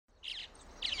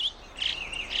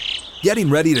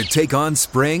Getting ready to take on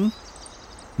spring?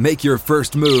 Make your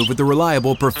first move with the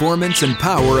reliable performance and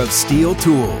power of Steel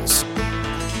tools.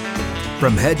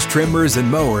 From hedge trimmers and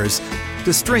mowers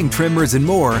to string trimmers and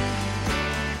more,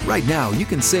 right now you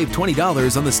can save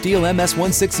 $20 on the Steel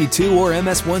MS-162 or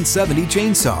MS-170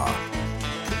 chainsaw.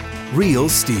 Real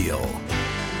Steel.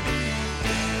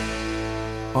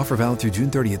 Offer valid through June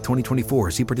 30th,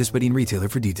 2024. See participating retailer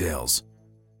for details.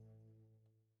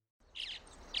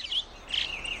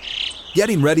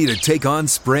 Getting ready to take on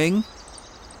spring?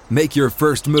 Make your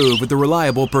first move with the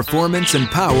reliable performance and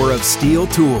power of Steel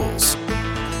tools.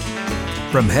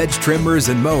 From hedge trimmers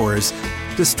and mowers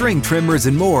to string trimmers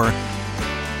and more,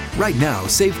 right now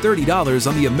save $30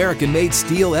 on the American-made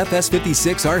Steel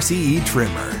FS56 RCE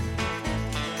trimmer.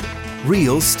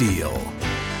 Real Steel.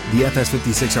 The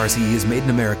FS56 RCE is made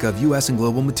in America of U.S. and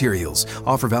global materials.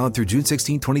 Offer valid through June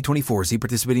 16, 2024. See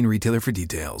participating retailer for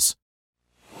details.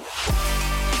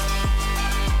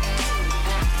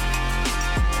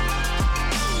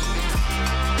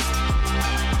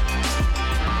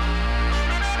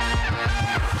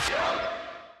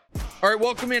 All right,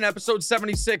 welcome in episode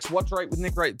 76, What's Right with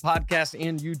Nick Wright podcast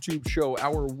and YouTube show,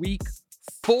 our week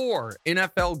 4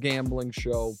 NFL gambling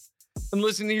show. And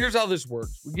listen, here's how this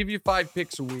works. We give you 5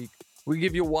 picks a week. We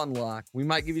give you 1 lock. We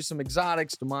might give you some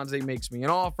exotics. DeMonze makes me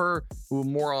an offer. We'll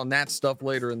more on that stuff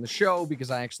later in the show because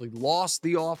I actually lost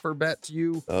the offer bet to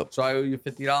you. So I owe you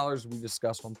 $50. We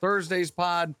discussed on Thursday's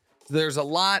pod. So there's a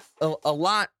lot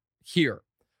here.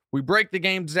 We break the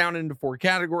games down into 4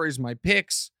 categories. My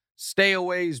picks,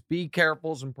 stayaways, be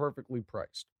carefuls, and perfectly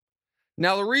priced.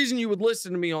 Now, the reason you would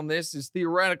listen to me on this is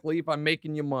theoretically if I'm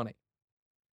making you money.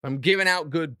 I'm giving out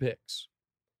good picks.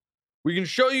 We can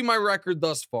show you my record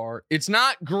thus far. It's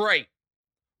not great.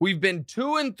 We've been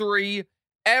 2-3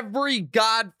 every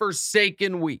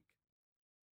godforsaken week.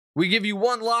 We give you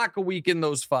 1 lock a week in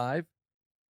those 5.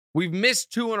 We've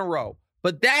missed 2 in a row.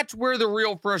 But that's where the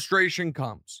real frustration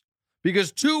comes.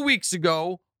 Because 2 weeks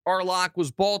ago, our lock was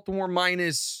Baltimore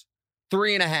minus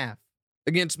 3.5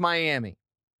 against Miami.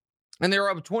 And they were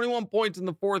up 21 points in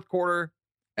the fourth quarter,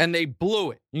 and they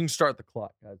blew it. You can start the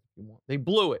clock, guys, if you want. They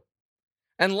blew it.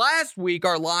 And last week,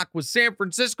 our lock was San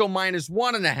Francisco minus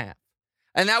 1.5.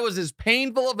 And that was as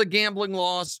painful of a gambling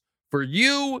loss for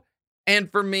you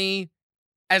and for me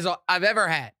as I've ever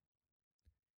had.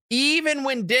 Even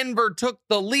when Denver took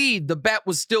the lead, the bet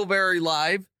was still very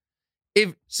live.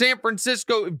 If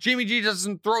Jimmy G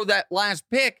doesn't throw that last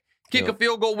pick, kick a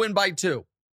field goal, win by 2.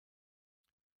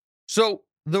 So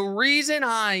the reason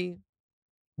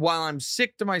while I'm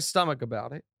sick to my stomach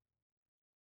about it,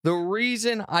 the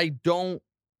reason I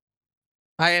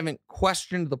haven't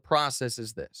questioned the process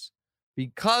is this.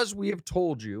 Because we have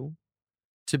told you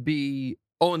to be,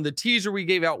 and the teaser we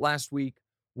gave out last week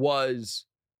was,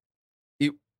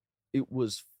 it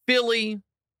was Philly,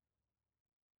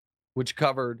 which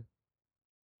covered,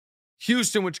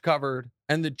 Houston, which covered,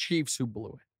 and the Chiefs who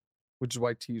blew it, which is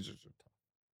why teasers are tough.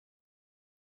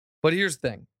 But here's the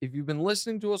thing. If you've been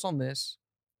listening to us on this,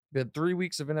 you've had 3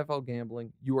 weeks of NFL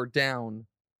gambling, you are down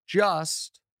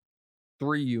just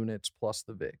 3 units plus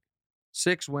the VIG.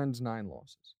 6 wins, 9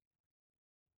 losses.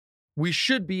 We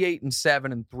should be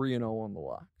 8-7 and 3-0 on the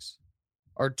locks.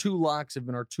 Our 2 locks have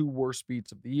been our 2 worst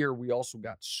beats of the year. We also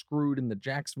got screwed in the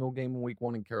Jacksonville game in week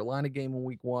 1 and Carolina game in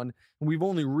week 1. And we've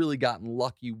only really gotten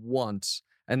lucky once,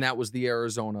 and that was the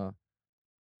Arizona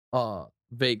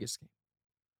Vegas game.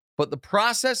 But the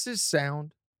process is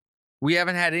sound. We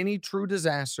haven't had any true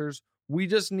disasters. We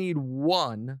just need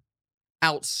 1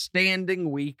 outstanding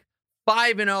week.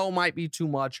 5-0 might be too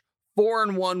much.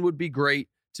 4-1 would be great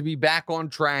to be back on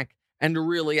track and to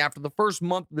really, after the first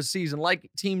month of the season, like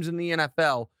teams in the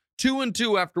NFL,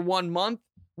 2-2 after 1 month,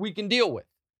 we can deal with.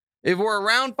 If we're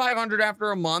around 500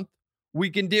 after a month, we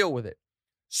can deal with it.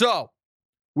 So,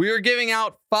 we are giving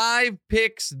out 5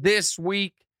 picks this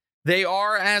week. They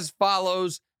are as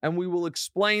follows, and we will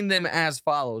explain them as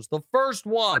follows. The first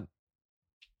one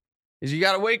is you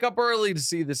got to wake up early to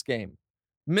see this game.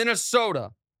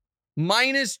 Minnesota,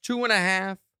 minus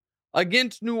 2.5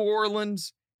 against New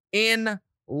Orleans in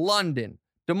London.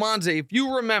 DeMonze, if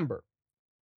you remember,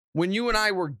 when you and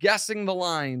I were guessing the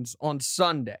lines on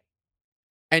Sunday,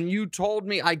 and you told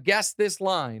me, I guessed this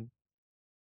line,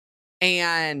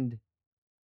 and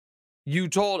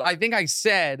I think I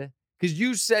said, because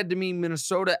you said to me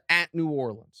Minnesota at New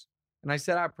Orleans. And I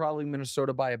said, I'd probably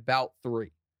Minnesota by about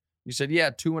 3. You said, yeah,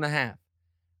 2.5.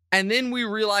 And then we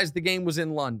realized the game was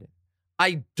in London.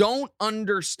 I don't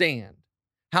understand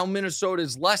how Minnesota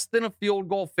is less than a field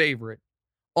goal favorite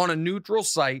on a neutral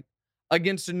site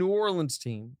against a New Orleans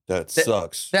team. That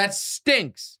sucks. That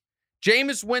stinks.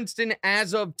 Jameis Winston,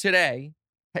 as of today,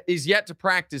 is yet to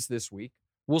practice this week.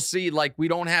 We'll see. We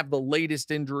don't have the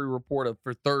latest injury report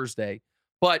for Thursday,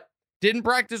 but didn't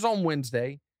practice on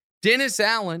Wednesday. Dennis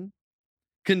Allen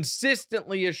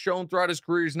consistently has shown throughout his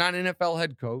career he's not an NFL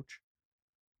head coach.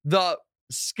 The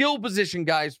skill position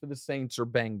guys for the Saints are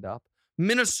banged up.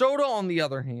 Minnesota, on the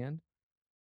other hand,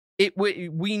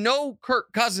 we know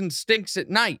Kirk Cousins stinks at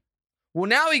night. Well,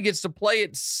 now he gets to play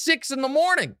at 6 in the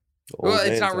morning. Well,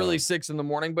 it's not really 6 in the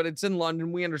morning, but it's in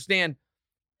London. We understand.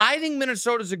 I think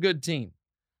Minnesota's a good team.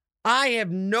 I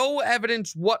have no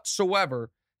evidence whatsoever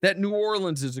that New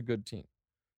Orleans is a good team.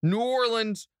 New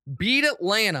Orleans beat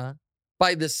Atlanta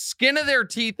by the skin of their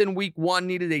teeth in week 1,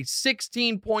 needed a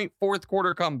 16-point fourth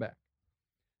quarter comeback.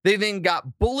 They then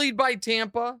got bullied by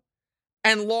Tampa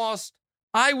and lost,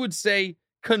 I would say,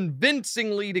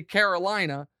 convincingly to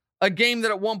Carolina, a game that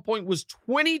at one point was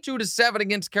 22-7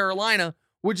 against Carolina,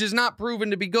 which is not proven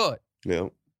to be good. Yeah.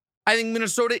 I think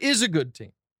Minnesota is a good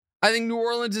team. I think New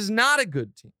Orleans is not a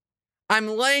good team. I'm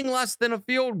laying less than a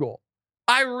field goal.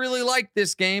 I really like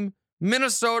this game.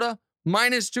 Minnesota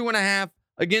 -2.5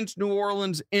 against New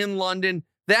Orleans in London.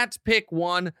 That's pick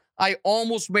 1. I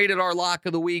almost made it our lock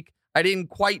of the week. I didn't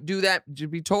quite do that, to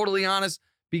be totally honest,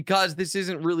 because this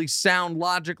isn't really sound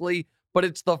logically, but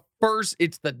it's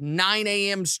the 9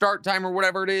 a.m. start time or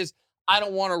whatever it is. I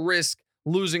don't want to risk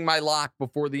losing my lock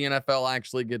before the NFL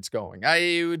actually gets going.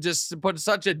 I would just put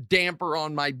such a damper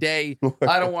on my day.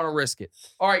 I don't want to risk it.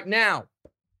 All right, now,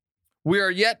 we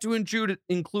are yet to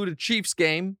include a Chiefs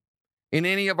game in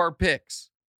any of our picks.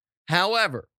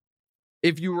 However,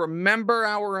 if you remember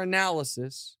our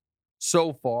analysis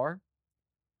so far,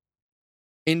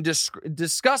 in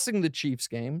discussing the Chiefs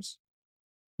games,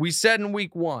 we said in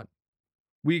week 1,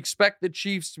 we expect the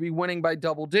Chiefs to be winning by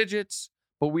double digits,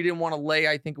 but we didn't want to lay,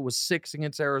 I think it was 6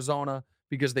 against Arizona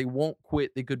because they won't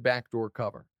quit. They could backdoor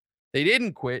cover. They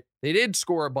didn't quit. They did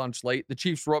score a bunch late. The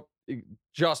Chiefs were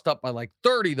just up by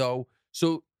 30, though.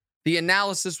 So the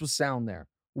analysis was sound there.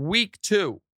 Week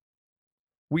 2,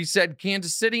 we said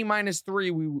Kansas City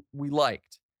 -3 we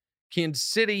liked. Kansas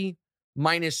City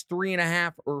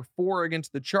 -3.5 or 4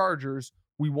 against the Chargers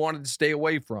we wanted to stay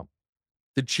away from.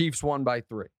 The Chiefs won by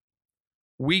 3.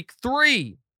 Week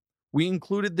 3, we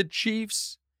included the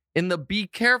Chiefs in the be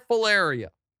careful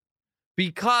area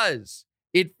because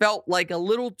it felt like a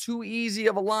little too easy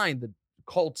of a line. The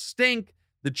Colts stink.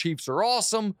 The Chiefs are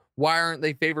awesome. Why aren't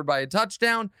they favored by a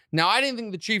touchdown? Now, I didn't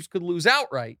think the Chiefs could lose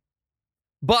outright,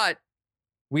 but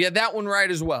we had that one right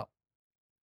as well.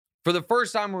 For the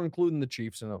first time, we're including the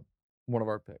Chiefs in one of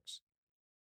our picks.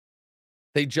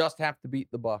 They just have to beat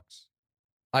the Bucs.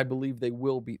 I believe they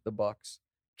will beat the Bucs.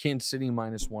 Kansas City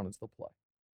 -1 is the play.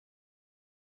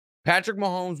 Patrick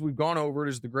Mahomes, we've gone over it,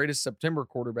 is the greatest September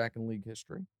quarterback in league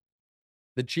history.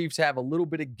 The Chiefs have a little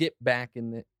bit of get back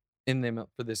in them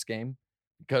for this game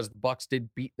because the Bucs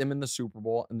did beat them in the Super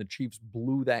Bowl and the Chiefs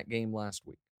blew that game last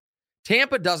week.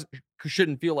 Tampa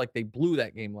shouldn't feel like they blew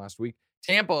that game last week.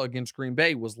 Tampa against Green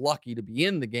Bay was lucky to be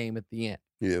in the game at the end.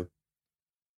 Yeah.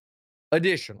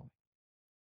 Additionally,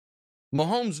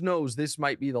 Mahomes knows this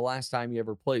might be the last time he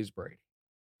ever plays Brady.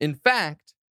 In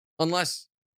fact, unless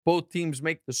both teams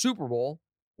make the Super Bowl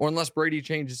or unless Brady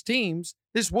changes teams,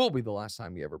 this will be the last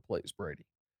time he ever plays Brady.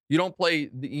 You don't play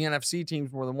the NFC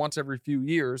teams more than once every few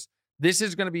years. This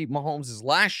is going to be Mahomes'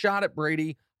 last shot at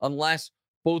Brady unless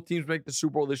both teams make the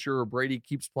Super Bowl this year or Brady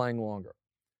keeps playing longer.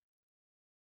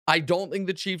 I don't think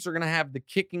the Chiefs are going to have the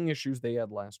kicking issues they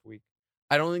had last week.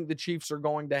 I don't think the Chiefs are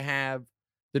going to have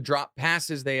the drop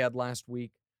passes they had last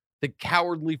week, the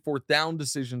cowardly fourth down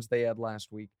decisions they had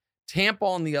last week. Tampa,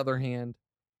 on the other hand,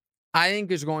 I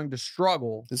think is going to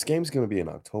struggle. This game's going to be in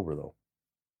October, though.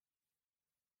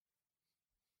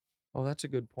 Oh, that's a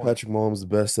good point. Patrick Mahomes is the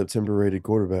best September-rated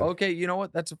quarterback. Okay, you know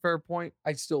what? That's a fair point.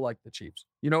 I still like the Chiefs.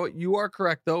 You know what? You are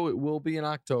correct, though. It will be in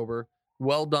October.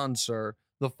 Well done, sir.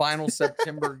 The final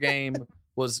September game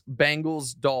was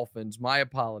Bengals-Dolphins. My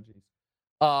apologies.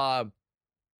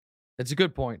 That's a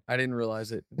good point. I didn't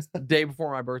realize it. It's the day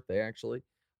before my birthday, actually.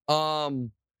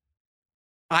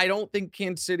 I don't think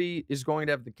Kansas City is going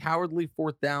to have the cowardly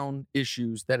fourth down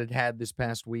issues that it had this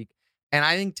past week. And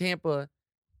I think Tampa,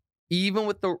 even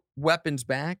with the weapons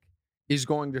back, is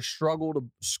going to struggle to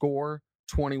score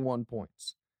 21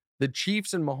 points. The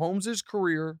Chiefs in Mahomes'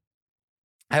 career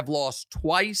have lost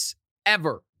twice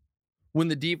ever when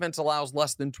the defense allows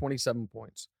less than 27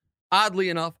 points. Oddly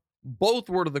enough, both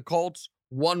were to the Colts.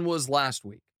 One was last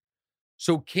week.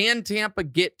 So can Tampa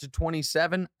get to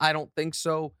 27? I don't think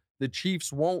so. The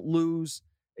Chiefs won't lose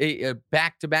a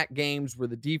back-to-back games where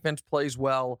the defense plays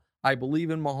well. I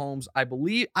believe in Mahomes. I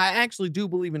actually do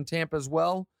believe in Tampa as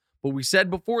well, But we said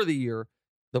before the year,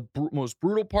 the most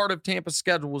brutal part of Tampa's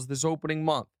schedule was this opening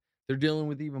month. They're dealing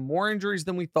with even more injuries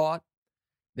than we thought.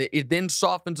 It then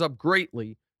softens up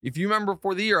greatly. If you remember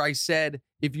before the year, I said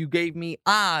if you gave me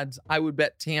odds, I would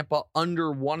bet Tampa under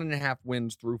 1.5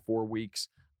 wins through 4 weeks.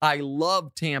 I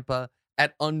love Tampa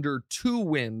at under 2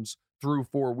 wins through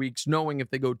 4 weeks, knowing if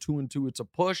they go 2-2, it's a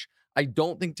push. I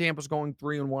don't think Tampa's going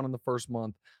 3-1 in the first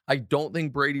month. I don't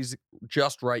think Brady's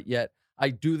just right yet. I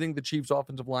do think the Chiefs'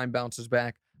 offensive line bounces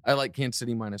back. I like Kansas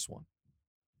City -1.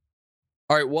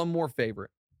 All right, one more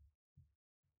favorite.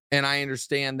 And I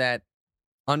understand that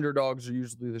underdogs are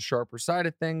usually the sharper side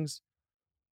of things.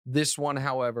 This one,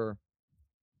 however,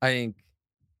 I think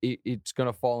it's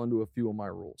going to fall into a few of my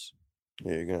rules.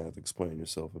 Yeah, you're going to have to explain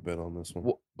yourself a bit on this one.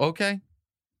 Well, okay.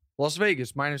 Las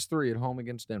Vegas -3 at home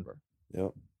against Denver.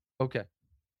 Yep. Okay.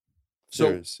 So,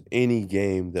 there's any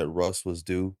game that Russ was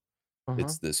due, Uh-huh.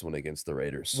 it's this one against the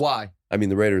Raiders. Why? I mean,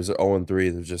 the Raiders are 0-3.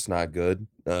 They're just not good.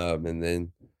 And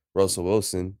then Russell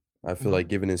Wilson, I feel like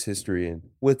given his history and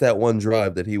with that one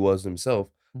drive that he was himself,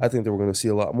 I think that we're going to see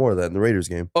a lot more of that in the Raiders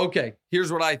game. Okay,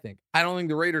 here's what I think. I don't think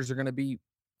the Raiders are going to be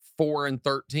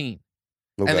 4-13.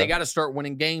 Okay. And they got to start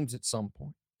winning games at some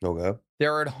point. Okay.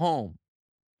 They're at home.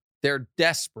 They're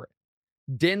desperate.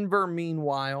 Denver,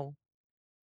 meanwhile,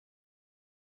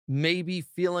 maybe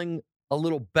feeling a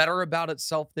little better about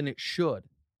itself than it should,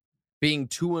 being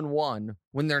 2-1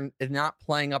 when they're not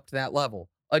playing up to that level.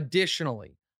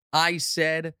 Additionally, I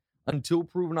said, until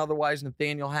proven otherwise,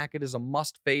 Nathaniel Hackett is a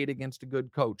must fade against a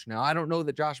good coach. Now, I don't know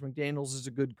that Josh McDaniels is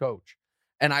a good coach,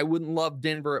 and I wouldn't love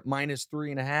Denver at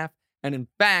 -3.5. And in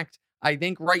fact, I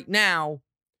think right now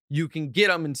you can get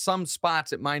them in some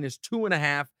spots at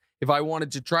 -2.5. If I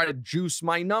wanted to try to juice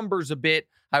my numbers a bit,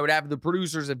 I would have the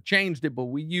producers have changed it, but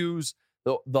we use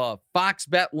the Fox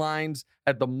bet lines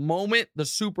at the moment the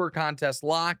Super Contest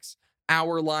locks,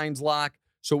 our lines lock,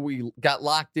 so we got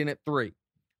locked in at 3.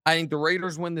 I think the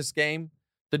Raiders win this game.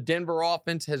 The Denver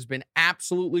offense has been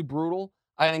absolutely brutal.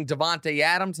 I think Davante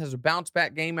Adams has a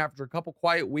bounce-back game after a couple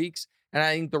quiet weeks, and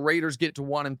I think the Raiders get to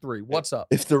 1-3. What's up?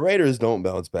 If the Raiders don't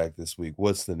bounce back this week,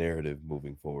 what's the narrative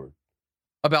moving forward?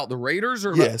 About the Raiders?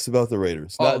 Or yes, about the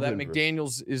Raiders. Oh, that Denver.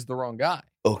 McDaniels is the wrong guy.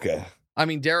 Okay. I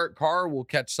mean, Derek Carr will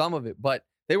catch some of it, but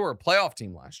they were a playoff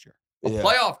team last year. A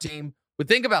playoff team. But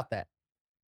think about that.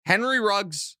 Henry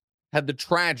Ruggs had the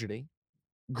tragedy.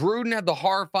 Gruden had the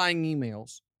horrifying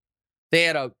emails. They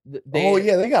had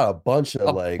they got a bunch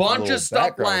of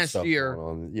stuff last year,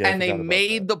 and they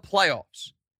made the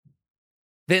playoffs.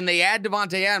 Then they add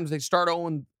Davante Adams. They start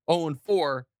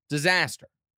 0-4. Disaster.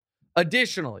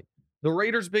 Additionally, the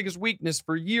Raiders' biggest weakness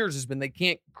for years has been they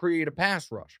can't create a pass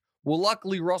rush. Well,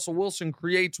 luckily, Russell Wilson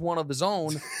creates one of his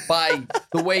own by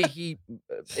the way he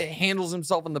handles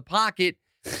himself in the pocket.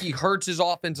 He hurts his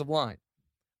offensive line.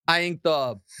 I think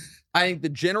the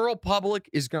general public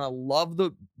is going to love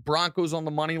the Broncos on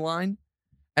the money line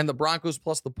and the Broncos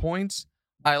plus the points.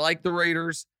 I like the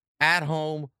Raiders at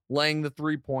home laying the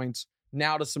 3 points.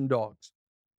 Now to some dogs.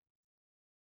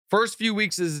 First few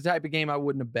weeks is the type of game I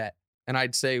wouldn't have bet. And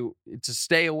I'd say it's a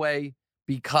stay away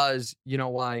because, you know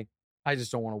why? I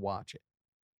just don't want to watch it.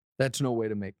 That's no way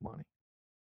to make money.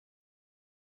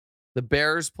 The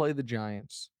Bears play the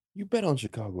Giants. You bet on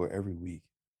Chicago every week.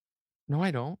 No, I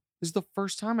don't. This is the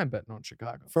first time I'm betting on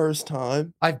Chicago. First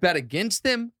time? I've bet against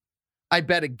them. I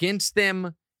bet against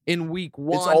them in week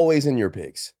 1. It's always in your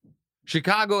picks.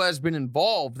 Chicago has been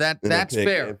involved. That's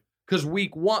fair. Because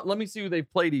week 1, let me see who they've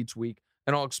played each week,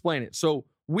 and I'll explain it. So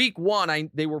week 1,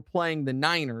 they were playing the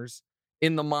Niners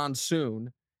in the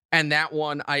monsoon, and that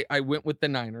one I went with the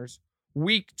Niners.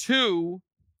 Week 2,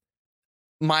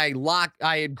 I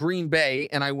had Green Bay,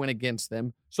 and I went against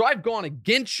them. So I've gone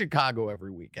against Chicago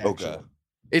every week, actually. Okay.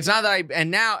 It's not that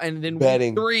and then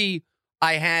week 3,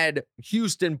 I had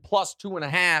Houston plus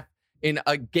 2.5 in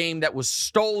a game that was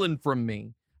stolen from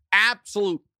me.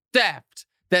 Absolute theft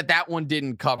that one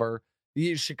didn't cover.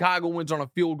 Chicago wins on a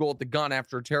field goal at the gun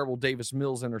after a terrible Davis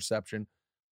Mills interception.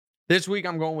 This week,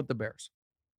 I'm going with the Bears.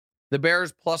 The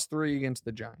Bears plus 3 against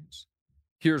the Giants.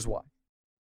 Here's why.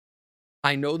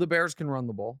 I know the Bears can run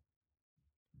the ball.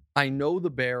 I know the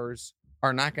Bears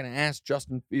are not going to ask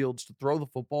Justin Fields to throw the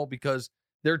football because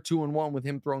they're 2-1 with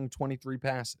him throwing 23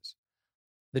 passes.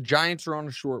 The Giants are on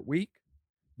a short week.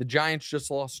 The Giants just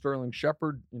lost Sterling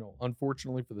Shepard,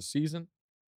 unfortunately for the season.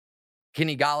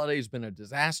 Kenny Galladay's been a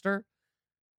disaster.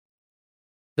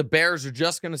 The Bears are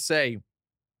just going to say,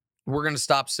 we're going to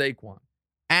stop Saquon.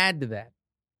 Add to that,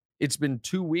 it's been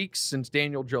 2 weeks since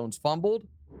Daniel Jones fumbled.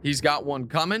 He's got one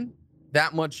coming.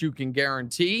 That much you can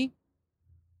guarantee.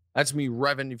 That's me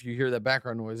revving, if you hear that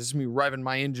background noise, this is me revving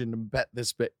my engine to bet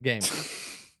this game.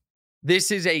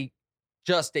 This is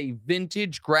just a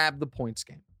vintage grab the points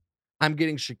game. I'm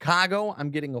getting Chicago. I'm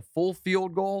getting a full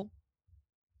field goal.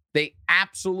 They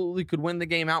absolutely could win the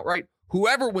game outright.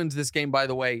 Whoever wins this game, by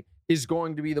the way, is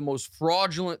going to be the most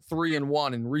fraudulent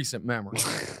 3-1 in recent memory.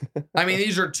 I mean,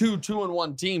 these are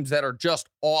 2-1 teams that are just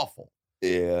awful.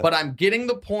 Yeah. But I'm getting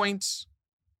the points.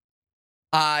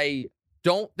 I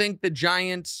don't think the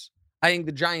Giants, I think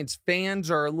the Giants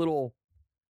fans are a little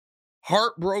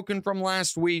heartbroken from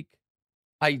last week.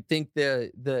 I think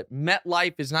the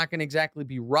MetLife is not going to exactly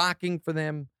be rocking for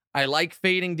them. I like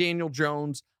fading Daniel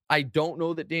Jones. I don't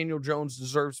know that Daniel Jones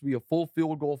deserves to be a full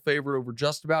field goal favorite over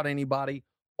just about anybody.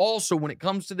 Also, when it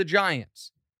comes to the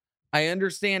Giants, I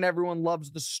understand everyone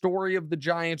loves the story of the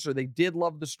Giants, or they did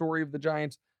love the story of the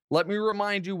Giants. Let me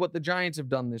remind you what the Giants have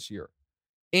done this year.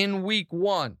 In week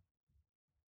 1,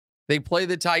 they play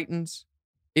the Titans.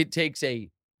 It takes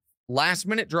a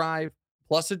last-minute drive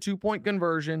plus a 2-point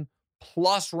conversion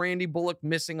plus Randy Bullock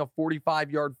missing a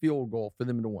 45-yard field goal for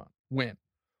them to win.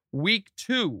 Week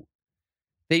 2,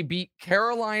 they beat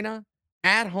Carolina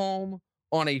at home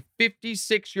on a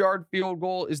 56-yard field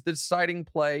goal is the deciding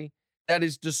play. That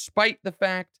is despite the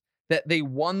fact that they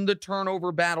won the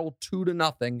turnover battle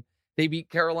 2-0. They beat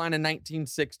Carolina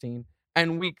 19-16.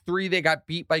 And week 3, they got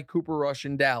beat by Cooper Rush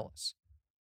in Dallas.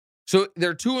 So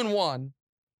they're 2-1,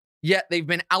 yet they've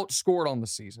been outscored on the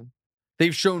season.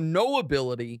 They've shown no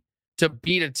ability to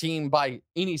beat a team by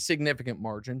any significant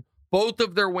margin. Both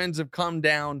of their wins have come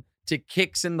down to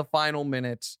kicks in the final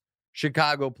minutes.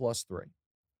 Chicago +3.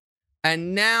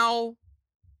 And now,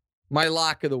 my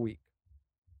lock of the week.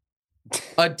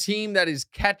 A team that is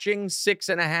catching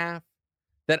 6.5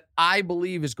 that I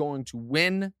believe is going to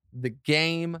win the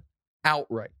game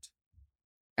outright.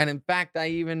 And in fact, I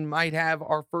even might have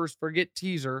our first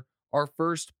teaser, our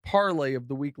first parlay of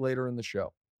the week later in the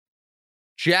show.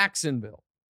 Jacksonville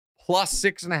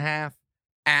 +6.5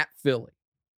 at Philly.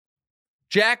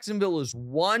 Jacksonville is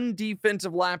one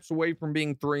defensive lapse away from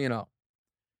being 3-0.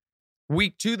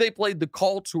 Week 2, they played the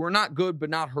Colts, who are not good but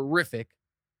not horrific,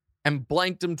 and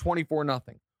blanked them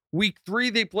 24-0. Week 3,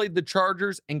 they played the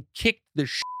Chargers and kicked the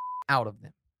shit out of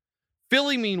them.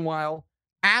 Philly, meanwhile,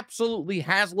 absolutely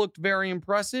has looked very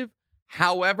impressive.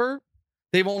 However,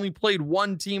 they've only played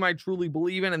one team I truly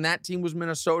believe in, and that team was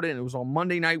Minnesota, and it was on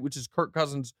Monday night, which is Kirk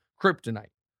Cousins'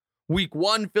 kryptonite. Week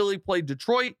 1, Philly played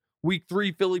Detroit. Week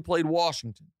 3, Philly played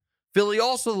Washington. Philly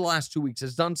also the last 2 weeks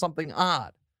has done something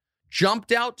odd.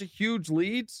 Jumped out to huge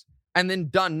leads and then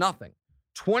done nothing.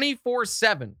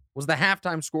 24-7 was the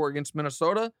halftime score against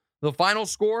Minnesota. The final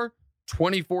score,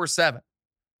 24-7.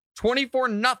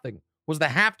 24-0 was the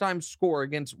halftime score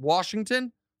against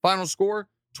Washington. Final score,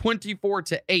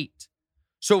 24-8.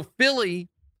 So Philly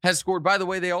has scored, by the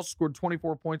way, they also scored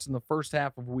 24 points in the first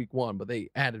half of week 1, but they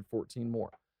added 14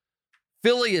 more.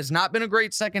 Philly has not been a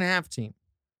great second half team.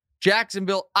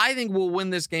 Jacksonville, I think, will win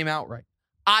this game outright.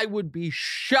 I would be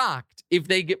shocked if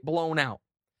they get blown out.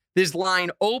 This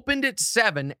line opened at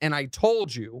 7, and I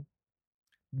told you,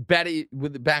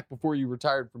 back before you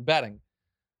retired from betting,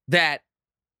 that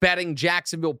betting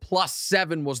Jacksonville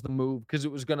 +7 was the move because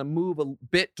it was going to move a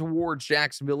bit towards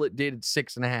Jacksonville. It did at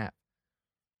 6.5.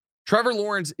 Trevor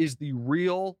Lawrence is the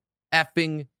real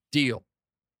effing deal.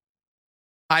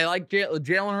 I like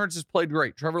Jalen Hurts has played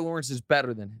great. Trevor Lawrence is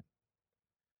better than him.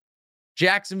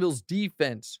 Jacksonville's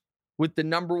defense with the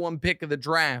number 1 pick of the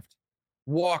draft,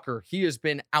 Walker, he has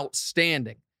been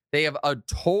outstanding. They have a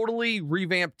totally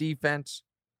revamped defense.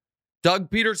 Doug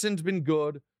Peterson's been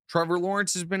good. Trevor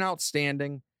Lawrence has been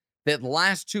outstanding. That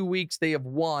last 2 weeks, they have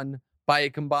won by a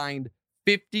combined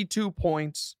 52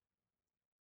 points.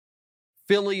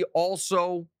 Philly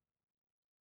also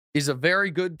is a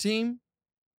very good team,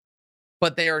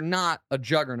 but they are not a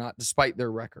juggernaut despite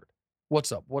their record.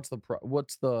 What's up?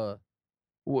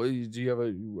 Do you have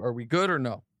are we good or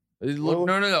no?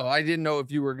 No. I didn't know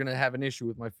if you were going to have an issue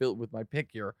with my pick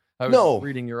here. I was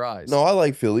reading your eyes. No, I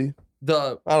like Philly.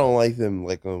 I don't like them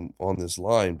like on this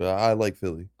line, but I like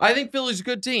Philly. I think Philly's a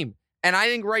good team. And I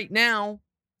think right now,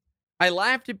 I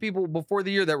laughed at people before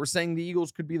the year that were saying the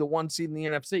Eagles could be the 1 seed in the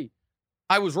NFC.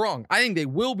 I was wrong. I think they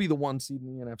will be the 1 seed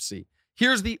in the NFC.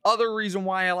 Here's the other reason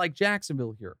why I like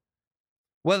Jacksonville here.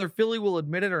 Whether Philly will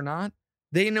admit it or not,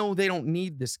 they know they don't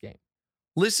need this game.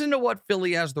 Listen to what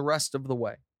Philly has the rest of the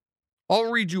way. I'll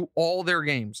read you all their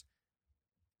games.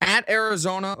 At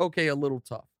Arizona, okay, a little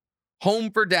tough.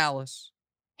 Home for Dallas.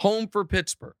 Home for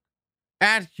Pittsburgh.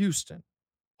 At Houston.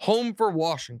 Home for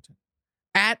Washington.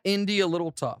 At Indy, a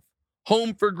little tough.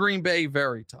 Home for Green Bay,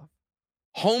 very tough.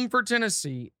 Home for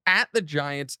Tennessee. At the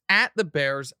Giants. At the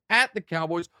Bears. At the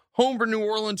Cowboys. Home for New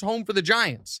Orleans. Home for the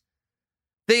Giants.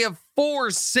 They have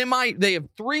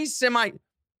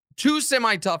two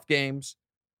semi-tough games,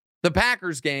 the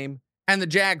Packers game and the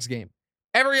Jags game.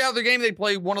 Every other game they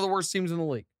play one of the worst teams in the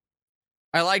league.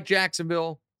 I like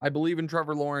Jacksonville. I believe in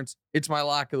Trevor Lawrence. It's my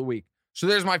lock of the week. So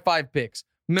there's my 5 picks.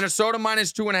 Minnesota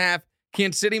 -2.5,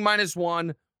 Kansas City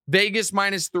 -1, Vegas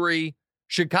 -3,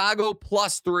 Chicago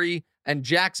 +3, and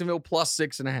Jacksonville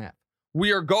 +6.5.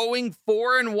 We are going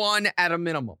 4-1 at a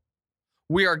minimum.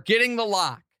 We are getting the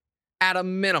lock at a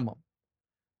minimum.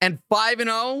 And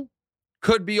 5-0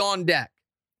 could be on deck.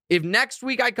 If next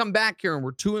week I come back here and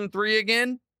we're 2-3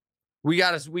 again, we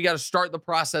gotta start the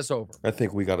process over. I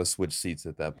think we gotta switch seats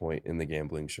at that point in the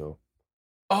gambling show.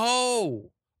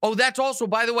 Oh, that's also,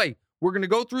 by the way, we're gonna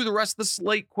go through the rest of the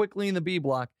slate quickly in the B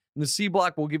block. In the C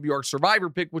block, we'll give you our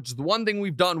survivor pick, which is the one thing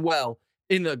we've done well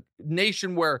in the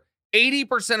nation where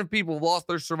 80% of people have lost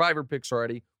their survivor picks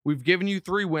already. We've given you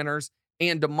 3 winners,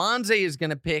 and DeMonze is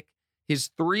gonna pick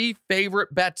his 3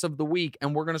 favorite bets of the week,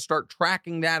 and we're gonna start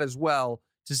tracking that as well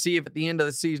to see if at the end of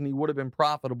the season he would have been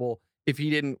profitable if he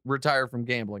didn't retire from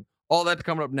gambling. All that's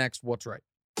coming up next. What's right?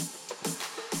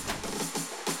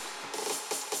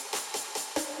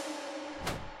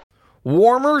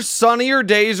 Warmer, sunnier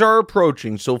days are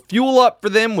approaching, so fuel up for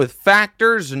them with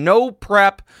Factor's no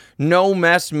prep, no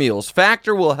mess meals.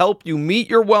 Factor will help you meet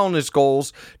your wellness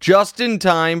goals just in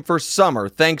time for summer,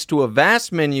 thanks to a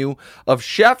vast menu of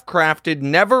chef-crafted,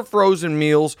 never-frozen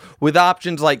meals with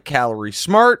options like Calorie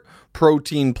Smart,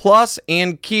 Protein Plus,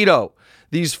 and Keto.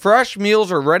 These fresh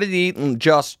meals are ready to eat in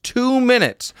just 2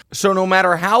 minutes. So no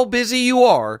matter how busy you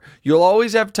are, you'll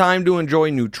always have time to enjoy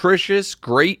nutritious,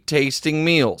 great-tasting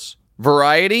meals.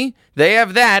 Variety? They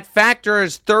have that. Factor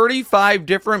has 35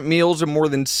 different meals and more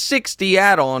than 60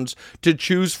 add-ons to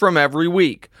choose from every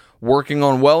week. Working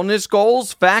on wellness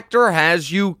goals? Factor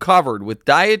has you covered with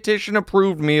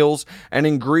dietitian-approved meals and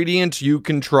ingredients you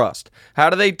can trust. How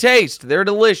do they taste? They're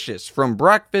delicious. From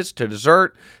breakfast to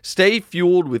dessert, stay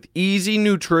fueled with easy,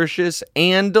 nutritious,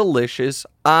 and delicious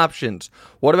options.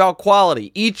 What about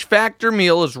quality? Each Factor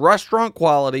meal is restaurant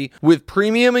quality with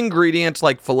premium ingredients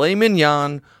like filet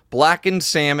mignon, blackened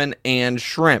salmon, and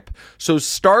shrimp. So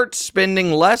start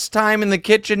spending less time in the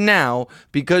kitchen now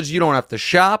because you don't have to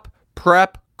shop,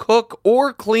 prep, cook,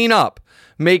 or clean up.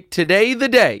 Make today the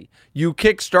day you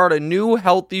kickstart a new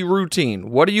healthy routine.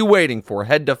 What are you waiting for?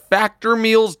 Head to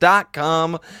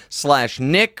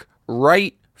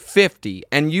factormeals.com/NickWright50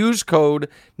 and use code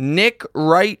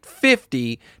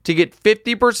NickWright50 to get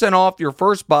 50% off your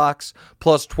first box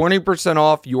plus 20%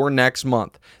 off your next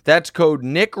month. That's code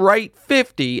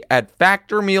NickWright50 at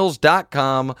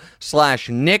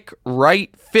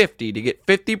factormeals.com/NickWright50 to get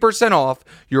 50% off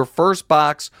your first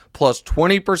box plus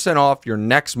 20% off your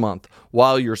next month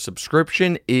while your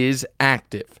subscription is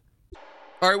active.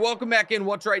 All right, welcome back in.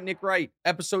 What's Right, Nick Wright,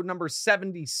 episode number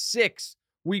 76.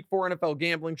 Week 4 NFL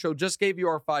gambling show. Just gave you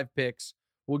our 5 picks.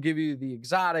 We'll give you the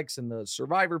exotics and the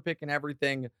survivor pick and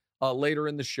everything later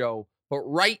in the show. But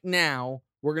right now,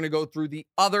 we're going to go through the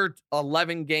other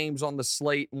 11 games on the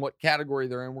slate and what category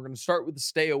they're in. We're going to start with the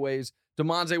stayaways.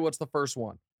 DeMonze, what's the first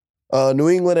one? New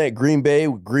England at Green Bay.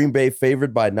 Green Bay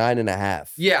favored by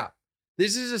 9.5. Yeah.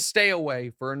 This is a stay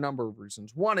away for a number of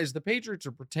reasons. One is the Patriots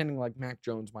are pretending like Mac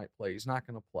Jones might play. He's not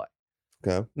going to play.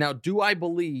 Okay. Now, do I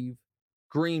believe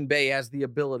Green Bay has the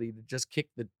ability to just kick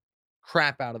the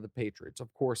crap out of the Patriots?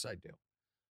 Of course I do.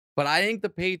 But I think the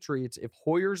Patriots, if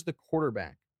Hoyer's the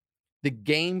quarterback, the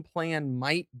game plan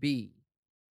might be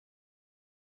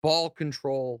ball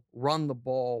control, run the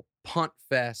ball, punt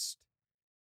fest.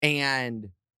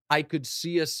 And I could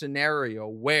see a scenario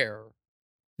where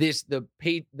the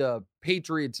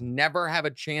Patriots never have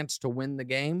a chance to win the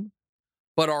game,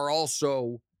 but are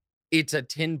also, it's a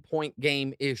 10-point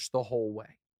game-ish the whole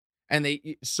way. And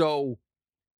so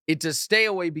it's a stay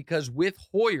away because with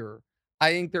Hoyer,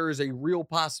 I think there is a real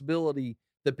possibility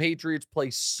the Patriots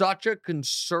play such a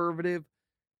conservative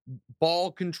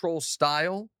ball control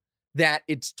style that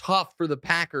it's tough for the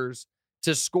Packers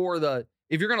to score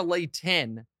if you're going to lay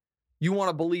 10, you want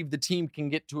to believe the team can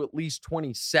get to at least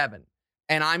 27.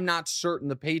 And I'm not certain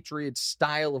the Patriots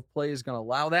style of play is going to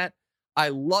allow that.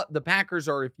 The Packers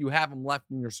are, if you have them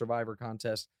left in your survivor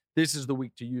contest, this is the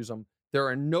week to use them.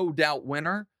 They're a no doubt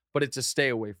winner, but it's a stay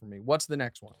away for me. What's the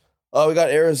next one? We got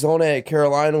Arizona at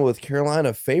Carolina with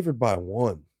Carolina favored by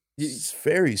 1. It's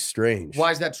very strange.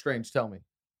 Why is that strange? Tell me.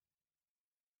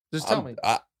 Just tell me.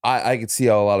 I could see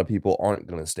how a lot of people aren't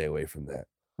going to stay away from that.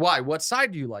 Why? What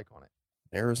side do you like on it?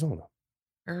 Arizona.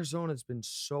 Arizona's been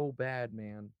so bad,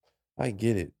 man. I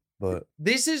get it, but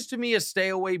this is to me a stay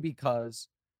away because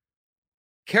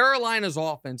Carolina's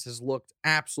offense has looked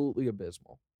absolutely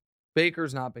abysmal.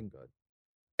 Baker's not been good.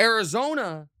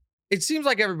 Arizona, it seems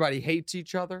like everybody hates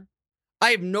each other. I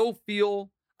have no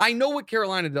feel. I know what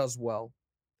Carolina does well.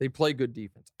 They play good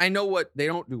defense. I know what they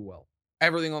don't do well.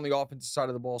 Everything on the offensive side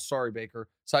of the ball, sorry, Baker,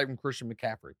 aside from Christian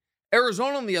McCaffrey.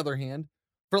 Arizona, on the other hand,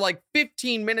 for like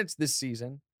 15 minutes this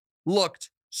season, looked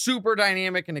super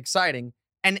dynamic and exciting.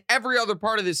 And every other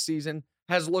part of this season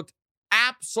has looked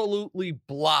absolutely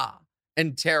blah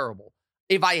and terrible.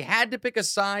 If I had to pick a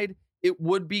side, it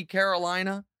would be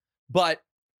Carolina. But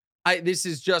this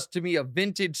is just, to me, a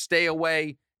vintage stay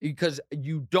away because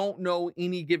you don't know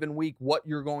any given week what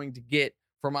you're going to get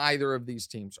from either of these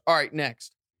teams. All right,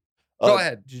 next. Go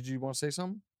ahead. Did you want to say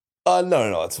something?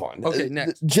 No, it's fine. Okay,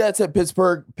 next. Jets at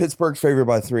Pittsburgh. Pittsburgh's favored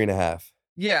by 3.5.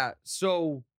 Yeah,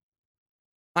 so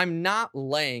I'm not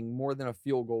laying more than a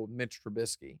field goal with Mitch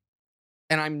Trubisky.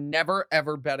 And I'm never,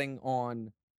 ever betting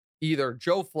on either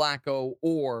Joe Flacco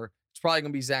or it's probably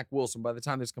going to be Zach Wilson. By the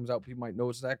time this comes out, people might know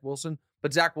it's Zach Wilson.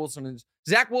 But Zach Wilson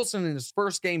in his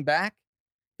first game back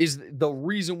is the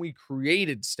reason we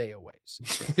created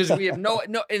stayaways. Because we have no,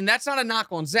 and that's not a knock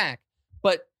on Zach,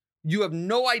 but you have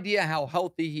no idea how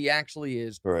healthy he actually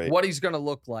is, right, what he's going to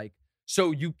look like. So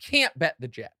you can't bet the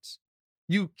Jets.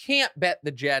 You can't bet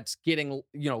the Jets getting,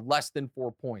 less than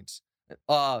 4 points.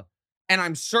 And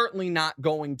I'm certainly not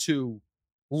going to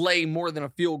lay more than a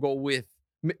field goal with,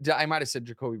 I might have said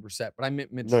Jacoby Brissett, but I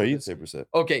meant Mitch Trubisky. No, you say Brissett.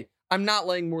 Okay, I'm not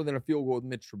laying more than a field goal with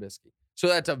Mitch Trubisky. So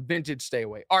that's a vintage stay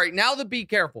away. All right, now the be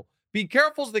careful. Be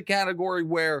careful is the category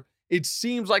where it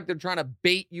seems like they're trying to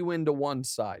bait you into one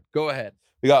side. Go ahead.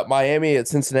 We got Miami at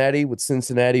Cincinnati with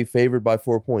Cincinnati favored by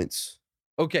 4 points.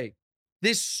 Okay,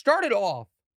 this started off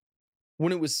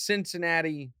when it was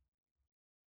Cincinnati.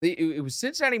 It was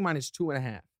Cincinnati minus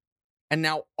 2.5. And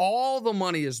now all the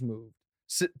money is moved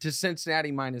to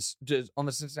Cincinnati minus, on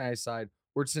the Cincinnati side,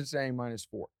 where it's Cincinnati minus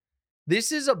 4.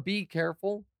 This is a be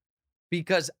careful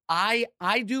because I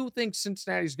do think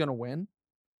Cincinnati's going to win,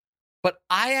 but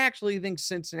I actually think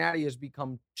Cincinnati has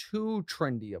become too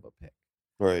trendy of a pick.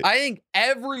 Right. I think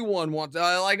everyone wants,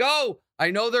 I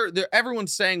know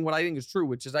everyone's saying what I think is true,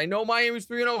 which is I know Miami's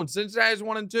 3-0 and Cincinnati's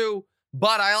 1-2,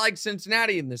 but I like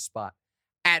Cincinnati in this spot.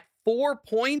 At 4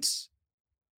 points,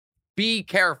 be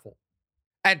careful.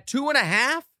 At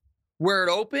 2.5, where it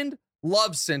opened,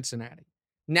 love Cincinnati.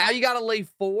 Now you got to lay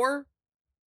 4.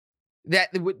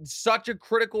 That with such a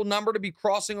critical number to be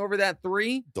crossing over that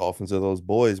 3. Dolphins are those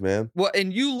boys, man. Well,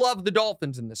 and you love the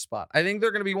Dolphins in this spot. I think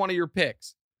they're going to be one of your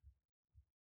picks.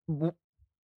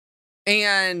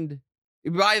 And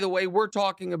by the way, we're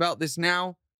talking about this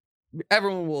now.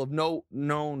 Everyone will have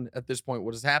known at this point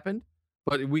what has happened,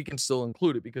 but we can still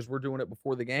include it because we're doing it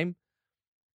before the game.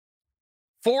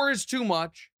 4 is too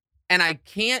much, and I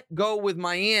can't go with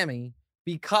Miami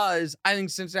because I think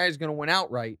Cincinnati is going to win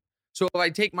outright. So if I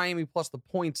take Miami plus the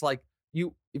points, if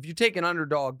you take an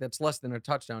underdog that's less than a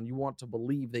touchdown, you want to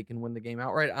believe they can win the game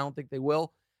outright. I don't think they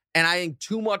will. And I think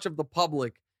too much of the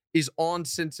public is on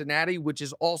Cincinnati, which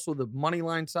is also the money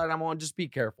line side I'm on. Just be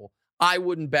careful. I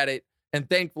wouldn't bet it. And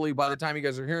thankfully, by the time you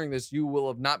guys are hearing this, you will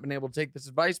have not been able to take this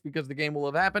advice because the game will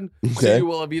have happened. Okay. So you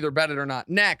will have either bet it or not.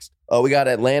 Next. We got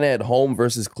Atlanta at home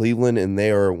versus Cleveland, and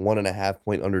they are 1.5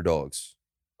 point underdogs.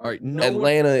 All right.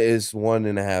 Atlanta is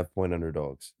 1.5 point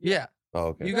underdogs. Yeah. Oh,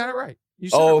 okay. You got it right. You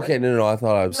said okay. Right. No. I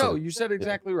thought I was. No, you said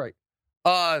exactly right.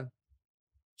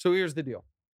 So here's the deal.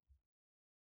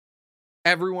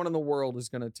 Everyone in the world is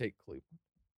going to take Cleveland.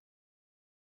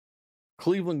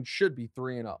 Cleveland should be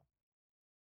 3-0.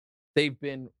 They've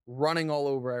been running all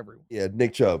over everyone. Yeah,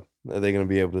 Nick Chubb. Are they going to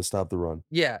be able to stop the run?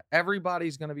 Yeah,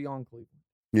 everybody's going to be on Cleveland.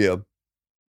 Yeah.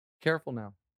 Careful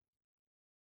now.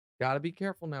 Got to be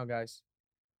careful now, guys.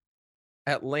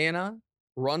 Atlanta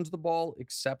runs the ball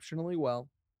exceptionally well.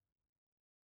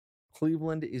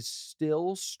 Cleveland is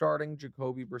still starting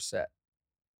Jacoby Brissett.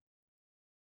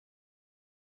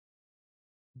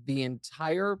 The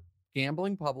entire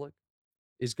gambling public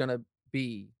is going to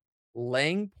be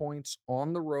laying points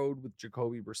on the road with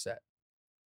Jacoby Brissett.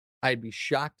 I'd be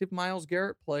shocked if Myles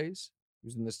Garrett plays. He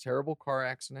was in this terrible car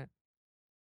accident.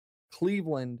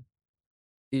 Cleveland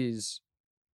has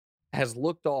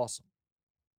looked awesome.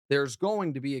 There's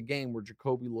going to be a game where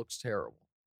Jacoby looks terrible.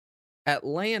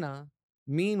 Atlanta,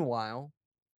 meanwhile,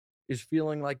 is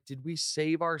feeling like, did we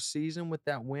save our season with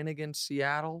that win against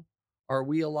Seattle? Are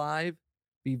we alive?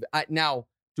 Now,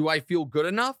 do I feel good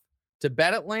enough to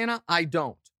bet Atlanta? I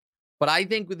don't. But I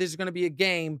think this is going to be a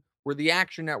game where the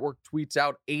Action Network tweets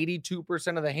out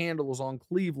 82% of the handles on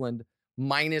Cleveland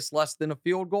minus less than a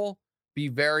field goal. Be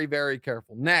very, very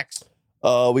careful. Next.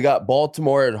 We got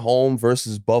Baltimore at home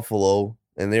versus Buffalo,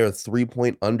 and they are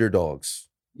 3-point underdogs.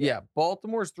 Yeah,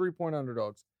 Baltimore's 3-point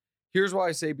underdogs. Here's why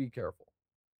I say be careful.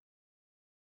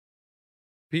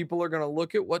 People are going to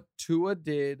look at what Tua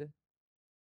did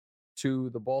to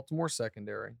the Baltimore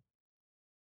secondary.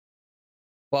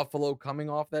 Buffalo coming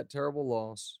off that terrible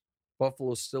loss.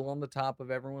 Buffalo's still on the top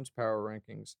of everyone's power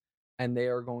rankings, and they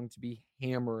are going to be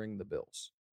hammering the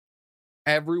Bills.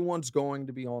 Everyone's going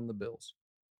to be on the Bills.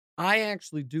 I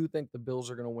actually do think the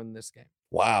Bills are going to win this game.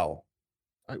 Wow.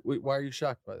 Why are you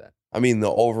shocked by that? I mean,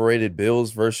 the overrated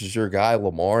Bills versus your guy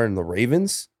Lamar and the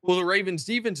Ravens? Well, the Ravens'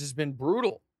 defense has been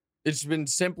brutal. It's been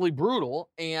simply brutal.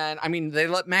 And, I mean, they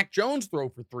let Mac Jones throw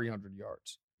for 300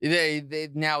 yards.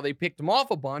 Now they picked him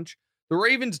off a bunch. The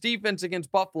Ravens' defense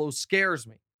against Buffalo scares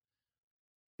me.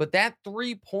 But that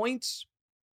 3 points,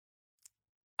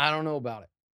 I don't know about it.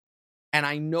 And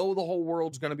I know the whole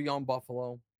world's going to be on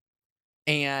Buffalo.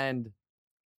 And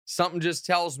something just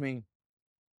tells me,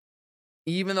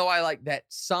 even though I like that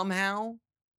somehow,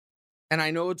 and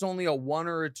I know it's only a 1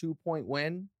 or a 2 point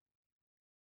win,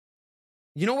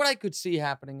 you know what I could see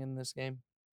happening in this game?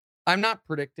 I'm not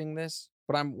predicting this,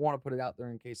 but I want to put it out there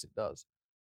in case it does.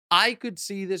 I could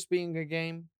see this being a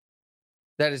game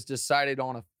that is decided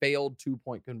on a failed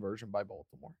 2-point conversion by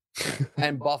Baltimore.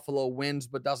 And Buffalo wins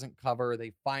but doesn't cover.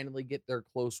 They finally get their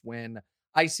close win.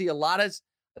 I see a lot of...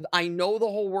 I know the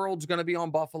whole world's going to be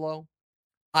on Buffalo.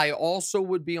 I also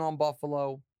would be on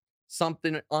Buffalo.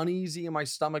 Something uneasy in my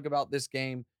stomach about this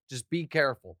game. Just be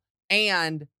careful.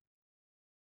 And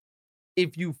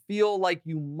if you feel like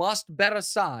you must bet a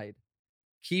side,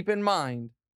 keep in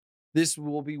mind, this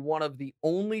will be one of the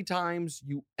only times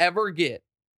you ever get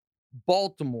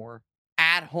Baltimore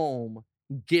at home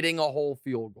getting a whole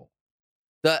field goal.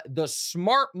 The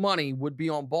smart money would be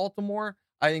on Baltimore.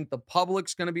 I think the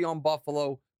public's going to be on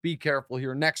Buffalo. Be careful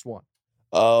here. Next one.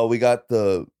 We got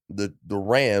the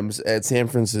Rams at San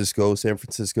Francisco. San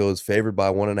Francisco is favored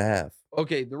by 1.5.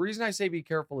 Okay, the reason I say be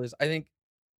careful is I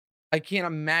can't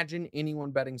imagine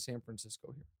anyone betting San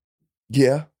Francisco here.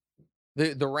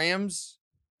 Yeah. The Rams,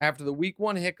 after the week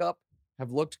 1 hiccup,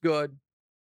 have looked good.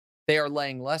 They are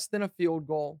laying less than a field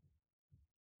goal,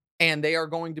 and they are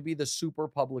going to be the super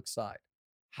public side.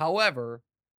 However,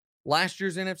 last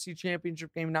year's NFC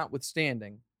Championship game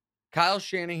notwithstanding, Kyle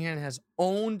Shanahan has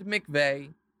owned McVay.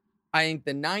 I think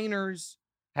the Niners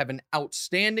have an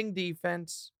outstanding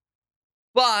defense,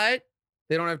 but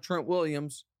they don't have Trent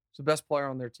Williams, who's the best player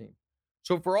on their team.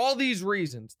 So for all these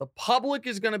reasons, the public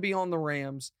is going to be on the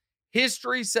Rams.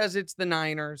 History says it's the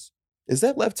Niners. Is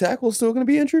that left tackle still going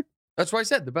to be injured? That's why I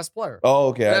said the best player. Oh,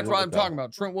 okay. That's what I'm talking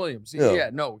about. Trent Williams. Yeah.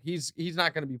 No, he's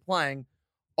not going to be playing.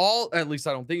 At least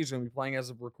I don't think he's going to be playing as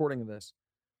of recording of this.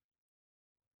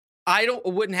 I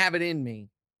wouldn't have it in me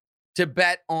to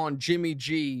bet on Jimmy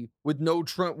G with no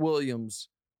Trent Williams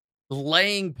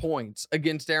laying points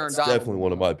against Aaron Donald. Definitely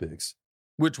one of my picks.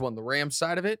 Which one? The Rams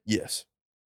side of it? Yes.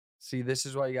 See, this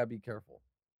is why you got to be careful.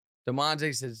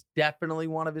 DeMonte says definitely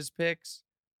one of his picks.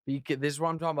 This is what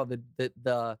I'm talking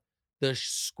about. The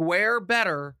square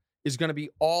better is going to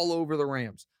be all over the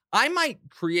Rams. I might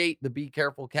create the be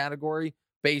careful category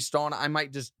based on, I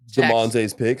might just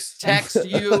DeMonte's picks. Text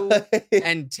you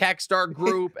and text our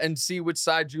group and see which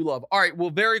side you love. All right, we'll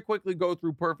very quickly go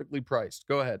through perfectly priced.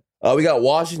 Go ahead. We got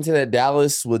Washington at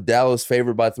Dallas, with Dallas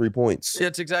favored by 3 points.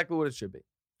 That's exactly what it should be.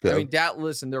 Okay. I mean,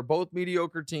 listen, they're both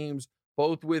mediocre teams,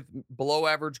 both with below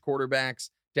average quarterbacks.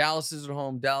 Dallas is at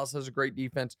home. Dallas has a great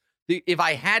defense. If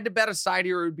I had to bet a side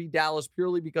here, it would be Dallas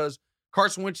purely because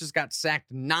Carson Wentz has got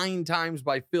sacked 9 times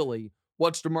by Philly.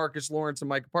 What's DeMarcus Lawrence and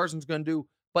Micah Parsons going to do?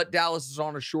 But Dallas is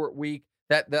on a short week.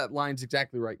 That line's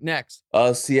exactly right. Next.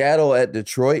 Seattle at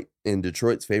Detroit, and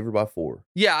Detroit's favored by 4.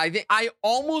 Yeah, I think I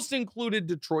almost included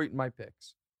Detroit in my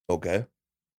picks. Okay.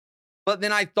 But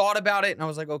then I thought about it, and I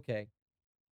was like, okay.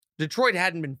 Detroit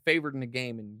hadn't been favored in a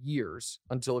game in years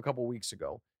until a couple weeks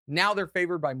ago. Now they're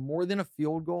favored by more than a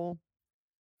field goal.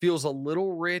 Feels a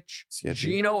little rich.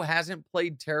 Geno hasn't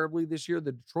played terribly this year.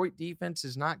 The Detroit defense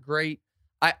is not great.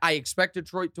 I expect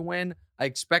Detroit to win. I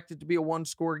expect it to be a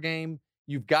 1-score game.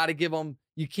 You've got to give them,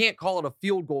 you can't call it a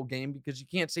field goal game because you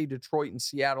can't say Detroit and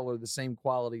Seattle are the same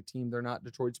quality team. They're not.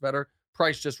 Detroit's better.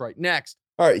 Price just right. Next.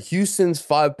 All right. Houston's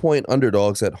 5-point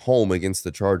underdogs at home against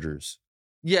the Chargers.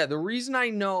 Yeah. The reason I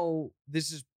know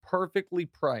this is perfectly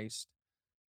priced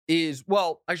is,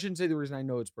 well, I shouldn't say the reason I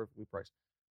know it's perfectly priced.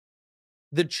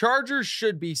 The Chargers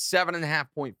should be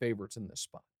 7.5-point favorites in this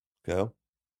spot. Okay.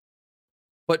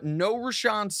 But no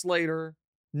Rashawn Slater,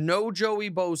 no Joey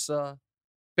Bosa,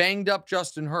 banged up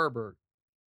Justin Herbert.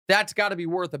 That's got to be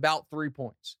worth about 3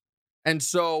 points. And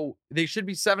so they should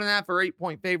be 7.5 or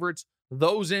 8-point favorites.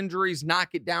 Those injuries knock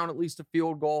it down at least a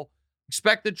field goal.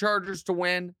 Expect the Chargers to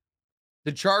win.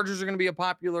 The Chargers are going to be a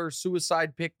popular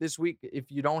suicide pick this week if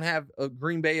you don't have a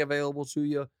Green Bay available to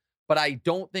you. but I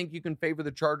don't think you can favor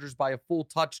the Chargers by a full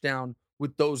touchdown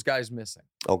with those guys missing.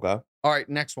 Okay. All right,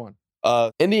 next one.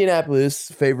 Indianapolis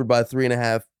favored by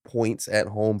 3.5 points at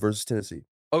home versus Tennessee.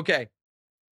 Okay.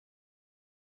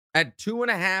 At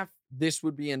 2.5, this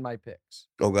would be in my picks.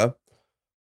 Okay.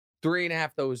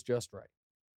 3.5, though, is just right.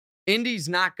 Indy's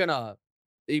not going to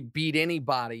beat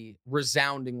anybody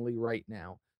resoundingly right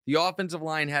now. The offensive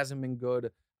line hasn't been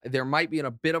good. There might be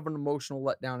a bit of an emotional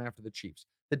letdown after the Chiefs.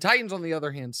 The Titans, on the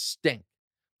other hand, stink.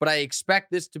 But I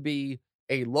expect this to be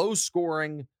a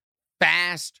low-scoring,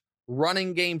 fast,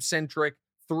 running game-centric,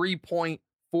 3-point,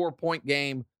 4-point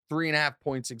game, 3.5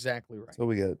 points exactly right. So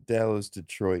we got Dallas,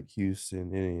 Detroit,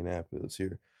 Houston, Indianapolis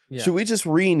here. Yeah. Should we just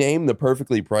rename the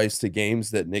perfectly priced to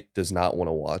games that Nick does not want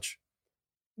to watch?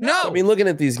 No. I mean, looking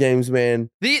at these games, man.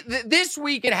 This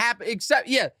week it happened,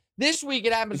 this week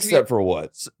it happens. Except for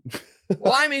what?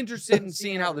 Well, I'm interested in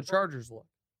seeing how the Chargers look.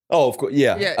 Oh, of course.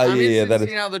 Yeah. Yeah, I'm interested in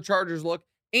seeing how the Chargers look.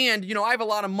 And, I have a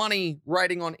lot of money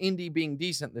riding on Indy being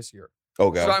decent this year.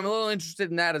 Okay. So I'm a little interested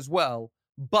in that as well.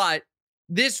 But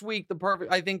this week,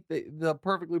 I think the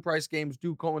perfectly priced games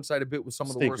do coincide a bit with some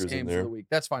of the worst games of the week.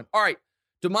 That's fine. All right.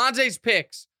 DeMonte's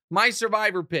picks, my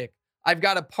survivor pick. I've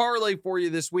got a parlay for you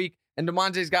this week, and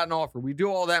DeMonte's got an offer. We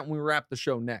do all that when we wrap the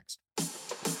show next.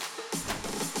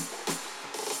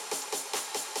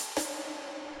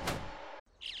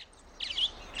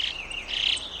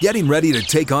 Getting ready to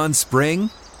take on spring?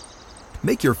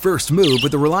 Make your first move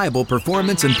with the reliable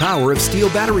performance and power of Steel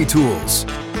battery tools.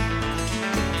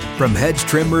 From hedge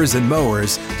trimmers and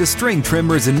mowers to string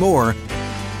trimmers and more,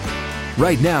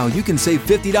 right now you can save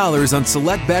 $50 on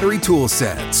select battery tool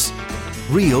sets.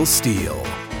 Real Steel.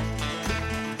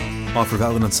 Offer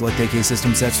valid on select AK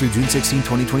system sets through June 16,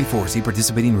 2024. See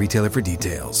participating retailer for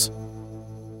details.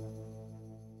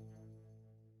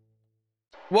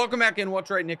 Welcome back in.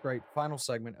 What's Right, Nick Right. Final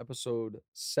segment, episode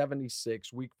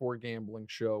 76, week 4 gambling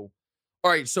show.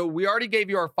 All right, so we already gave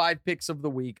you our 5 picks of the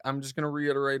week. I'm just going to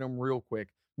reiterate them real quick.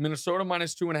 Minnesota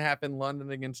minus 2.5 in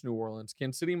London against New Orleans.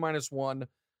 Kansas City minus 1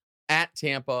 at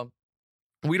Tampa.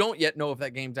 We don't yet know if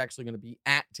that game's actually going to be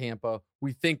at Tampa.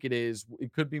 We think it is.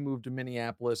 It could be moved to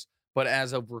Minneapolis, but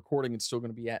as of recording, it's still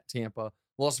going to be at Tampa.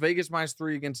 Las Vegas minus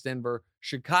 3 against Denver.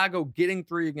 Chicago getting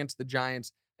 3 against the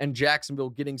Giants. And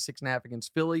Jacksonville getting 6.5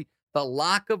 against Philly. The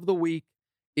lock of the week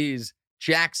is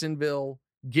Jacksonville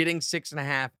getting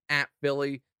 6.5 at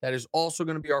Philly. That is also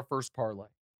going to be our first parlay.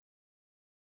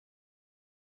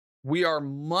 We are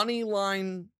money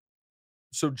line,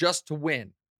 so just to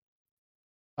win.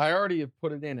 I already have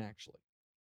put it in, actually.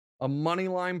 A money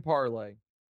line parlay.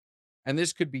 And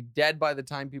this could be dead by the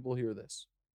time people hear this.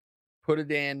 Put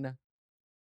it in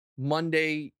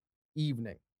Monday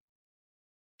evening.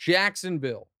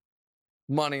 Jacksonville,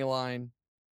 money line.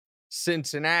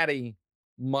 Cincinnati,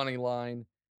 money line.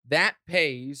 That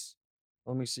pays,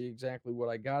 let me see exactly what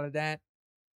I got it at,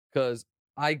 because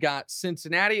I got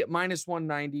Cincinnati at minus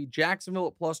 190, Jacksonville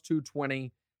at plus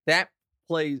 220. That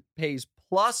pays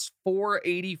plus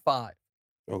 485.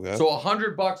 Okay. So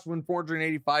 $100 win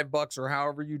 $485 or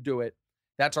however you do it.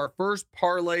 That's our first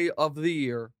parlay of the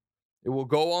year. It will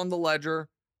go on the ledger.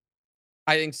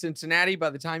 I think Cincinnati,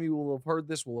 by the time you will have heard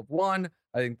this, will have won.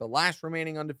 I think the last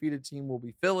remaining undefeated team will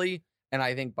be Philly. And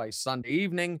I think by Sunday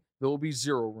evening, there will be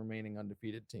 0 remaining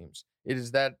undefeated teams.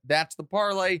 That's the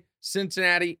parlay,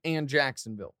 Cincinnati and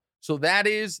Jacksonville. So that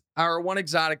is our one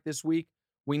exotic this week.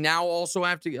 We now also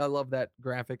have to, I love that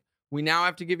graphic. We now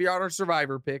have to give you out our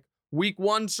survivor pick. Week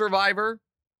 1 survivor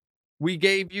we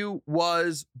gave you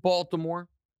was Baltimore,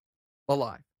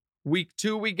 alive. Week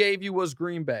 2 we gave you was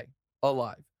Green Bay,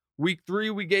 alive. Week 3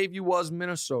 we gave you was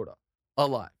Minnesota,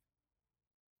 alive.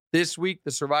 This week,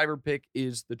 the survivor pick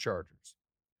is the Chargers.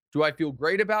 Do I feel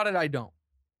great about it? I don't.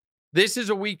 This is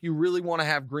a week you really want to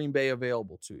have Green Bay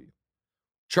available to you.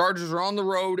 Chargers are on the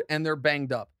road and they're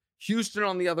banged up. Houston,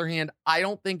 on the other hand, I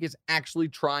don't think is actually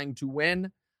trying to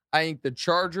win. I think the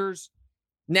Chargers.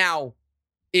 Now,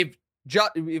 if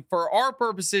for our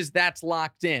purposes, that's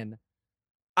locked in.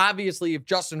 Obviously, if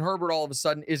Justin Herbert all of a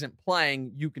sudden isn't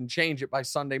playing, you can change it by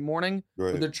Sunday morning.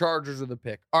 Right. The Chargers are the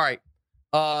pick. All right.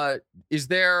 So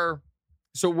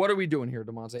what are we doing here,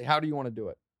 DeMonte? How do you want to do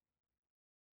it?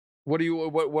 What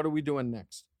are we doing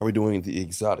next? Are we doing the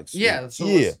exotics? Yeah. So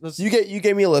let's you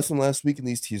gave me a lesson last week in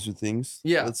these teaser things.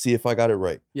 Yeah. Let's see if I got it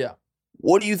right. Yeah.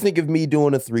 What do you think of me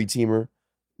doing a 3-teamer?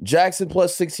 Jackson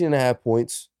plus 16.5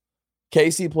 points.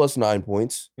 KC plus 9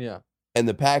 points. Yeah. And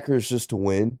the Packers just to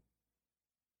win.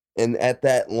 And at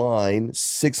that line,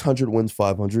 600 wins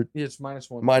 500. Yeah, it's minus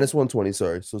 1. Minus 120,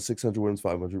 sorry. So 600 wins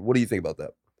 500. What do you think about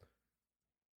that?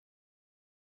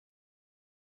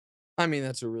 I mean,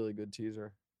 that's a really good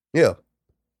teaser. Yeah.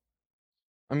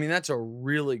 I mean, that's a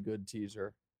really good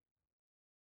teaser.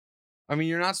 I mean,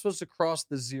 you're not supposed to cross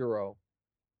the 0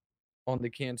 on the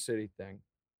Kansas City thing.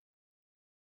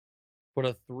 But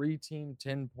a 3-team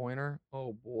 10-pointer?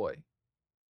 Oh boy.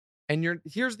 And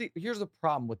here's the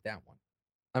problem with that one.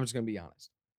 I'm just going to be honest.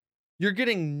 You're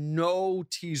getting no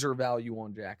teaser value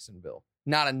on Jacksonville.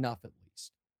 Not enough, at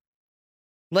least.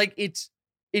 Like,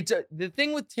 the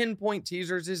thing with 10-point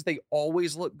teasers is they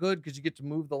always look good because you get to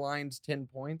move the lines 10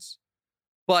 points.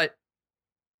 But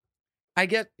I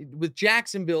get with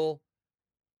Jacksonville,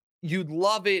 you'd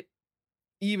love it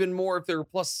even more if they were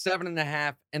plus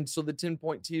 7.5. And so the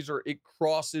 10-point teaser, it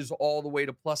crosses all the way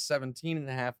to plus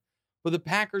 17.5. But the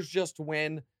Packers just to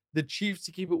win, the Chiefs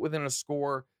to keep it within a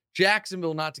score,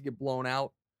 Jacksonville not to get blown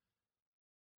out.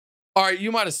 All right,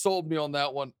 you might have sold me on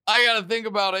that one. I got to think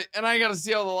about it, and I got to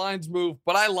see how the lines move,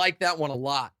 but I like that one a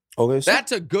lot. Okay, so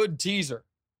That's a good teaser.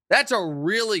 That's a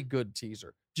really good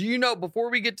teaser. Do you know, before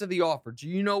we get to the offer, do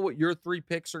you know what your 3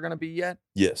 picks are going to be yet?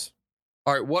 yes.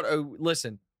 All right,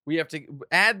 listen, we have to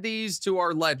add these to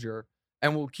our ledger,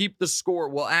 and we'll keep the score.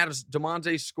 We'll add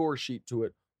DeMonte's score sheet to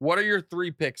it. What are your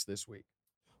 3 picks this week?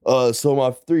 So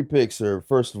my 3 picks are,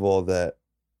 first of all, that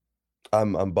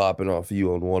I'm bopping off of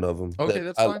you on one of them. Okay,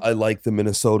 that's fine. I like the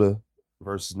Minnesota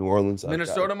versus New Orleans.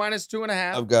 Minnesota minus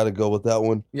 2.5. I've got to go with that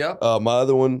one. Yep. My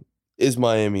other one is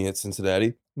Miami at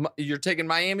Cincinnati. You're taking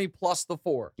Miami plus the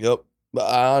 4. Yep. But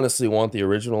I honestly want the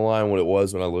original line what it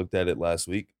was when I looked at it last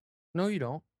week. No, you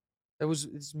don't.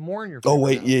 It's more in your Oh favor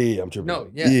wait, now. yeah, I'm tripping. No,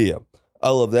 out. yeah. yeah. I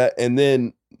love that. And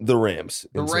then the Rams.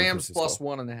 The in San Rams Francisco. plus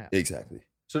 1.5. Exactly.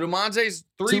 So DeMonte's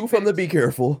 3 2 from the Be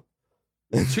Careful.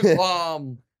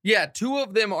 2, yeah, 2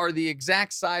 of them are the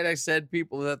exact side I said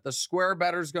people that the square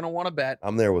better is going to want to bet.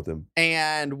 I'm there with him.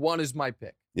 And 1 is my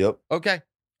pick. Yep. Okay.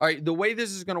 All right. The way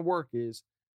this is going to work is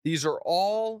these are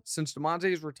all, since DeMonte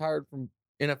is retired from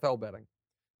NFL betting,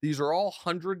 these are all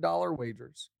 $100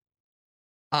 wagers.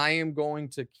 I am going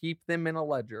to keep them in a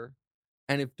ledger.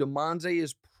 And if DeMonte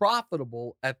is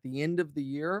profitable at the end of the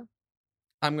year,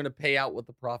 I'm going to pay out what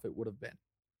the profit would have been.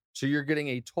 So you're getting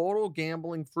a total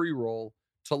gambling free roll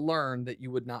to learn that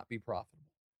you would not be profitable.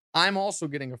 I'm also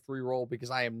getting a free roll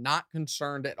because I am not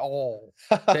concerned at all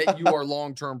that you are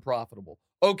long-term profitable.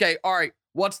 Okay, all right.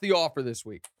 What's the offer this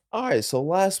week? All right, so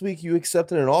last week you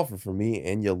accepted an offer from me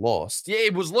and you lost. Yeah,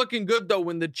 it was looking good though.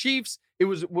 When the Chiefs,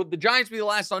 would the Giants be the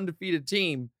last undefeated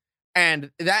team?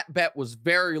 And that bet was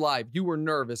very live. You were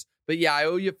nervous. But yeah, I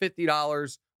owe you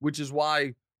 $50, which is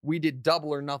why we did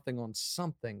double or nothing on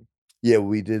something. Yeah,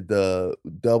 we did the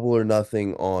double or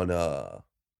nothing on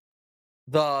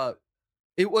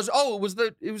it was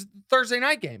the Thursday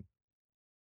night game.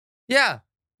 Yeah.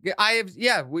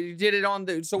 We did it on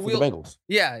the for the Bengals.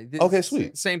 Yeah. Okay,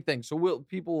 sweet. Same thing. So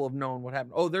people will have known what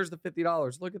happened. Oh, there's the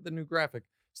 $50. Look at the new graphic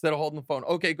instead of holding the phone.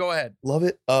 Okay, go ahead. Love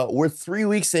it. We're 3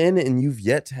 weeks in and you've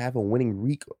yet to have a winning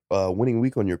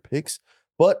week on your picks,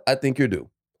 but I think you're due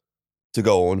to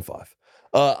go 0-5.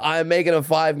 I'm making a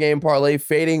 5-game parlay,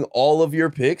 fading all of your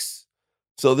picks.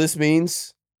 So this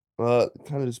means kind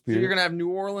of disappeared. So you're gonna have New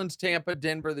Orleans, Tampa,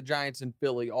 Denver, the Giants, and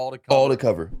Philly all to cover. All to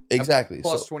cover. Exactly.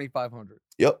 Plus so, 2,500.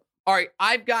 Yep. All right.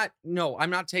 I'm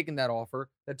not taking that offer.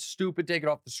 That's stupid. Take it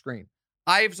off the screen.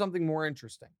 I have something more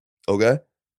interesting. Okay.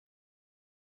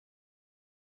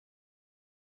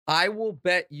 I will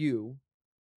bet you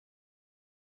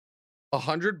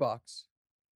 $100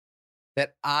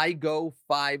 that I go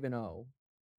 5-0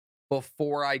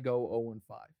 before I go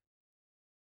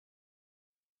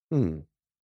 0-5.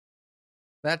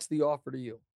 That's the offer to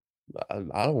you.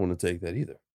 I don't want to take that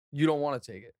either. You don't want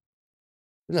to take it.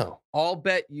 No. I'll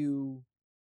bet you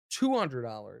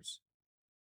 $200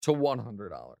 to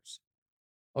 $100.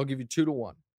 I'll give you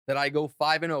 2-1 that I go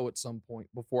 5-0 at some point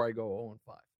before I go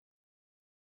 0-5.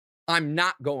 I'm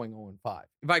not going 0-5.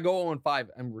 If I go 0-5,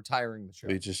 I'm retiring the show.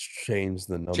 We just changed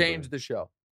the number. Change the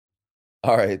show.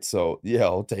 All right, so yeah,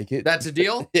 I'll take it. That's a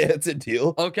deal? Yeah, it's a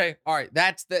deal. Okay, all right.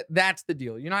 That's the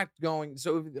deal. You're not going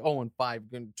 0-5,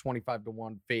 going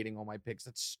 25-1, fading on my picks.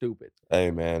 That's stupid. Hey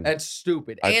man. That's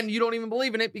stupid. And you don't even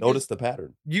believe in it because notice the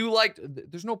pattern.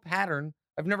 There's no pattern.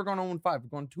 I've never gone 0-5. I've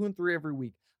gone 2-3 every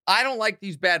week. I don't like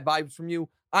these bad vibes from you.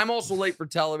 I'm also late for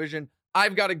television.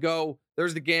 I've got to go.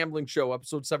 There's the Gambling Show,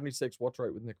 episode 76. What's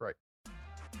Right with Nick Wright.